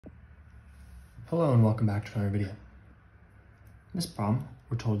Hello and welcome back to another video. In this problem,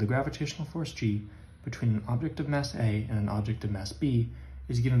 we're told the gravitational force G between an object of mass A and an object of mass B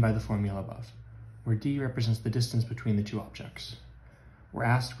is given by the formula above, where D represents the distance between the two objects. We're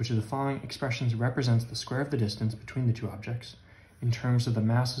asked which of the following expressions represents the square of the distance between the two objects in terms of the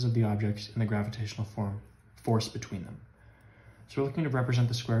masses of the objects and the gravitational force between them. So we're looking to represent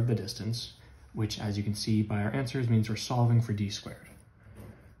the square of the distance, which, as you can see by our answers, means we're solving for D squared.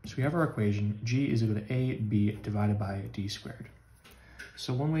 So we have our equation, G is equal to AB divided by D squared.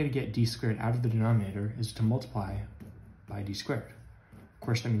 So one way to get D squared out of the denominator is to multiply by D squared. Of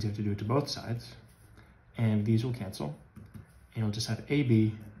course, that means you have to do it to both sides, and these will cancel, and you'll just have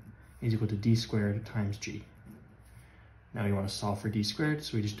AB is equal to D squared times G. Now we want to solve for D squared,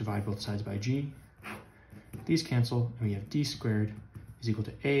 so we just divide both sides by G. These cancel, and we have D squared is equal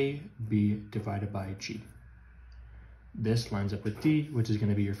to AB divided by G. This lines up with D, which is going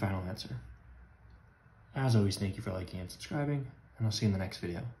to be your final answer. As always, thank you for liking and subscribing, and I'll see you in the next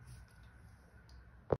video.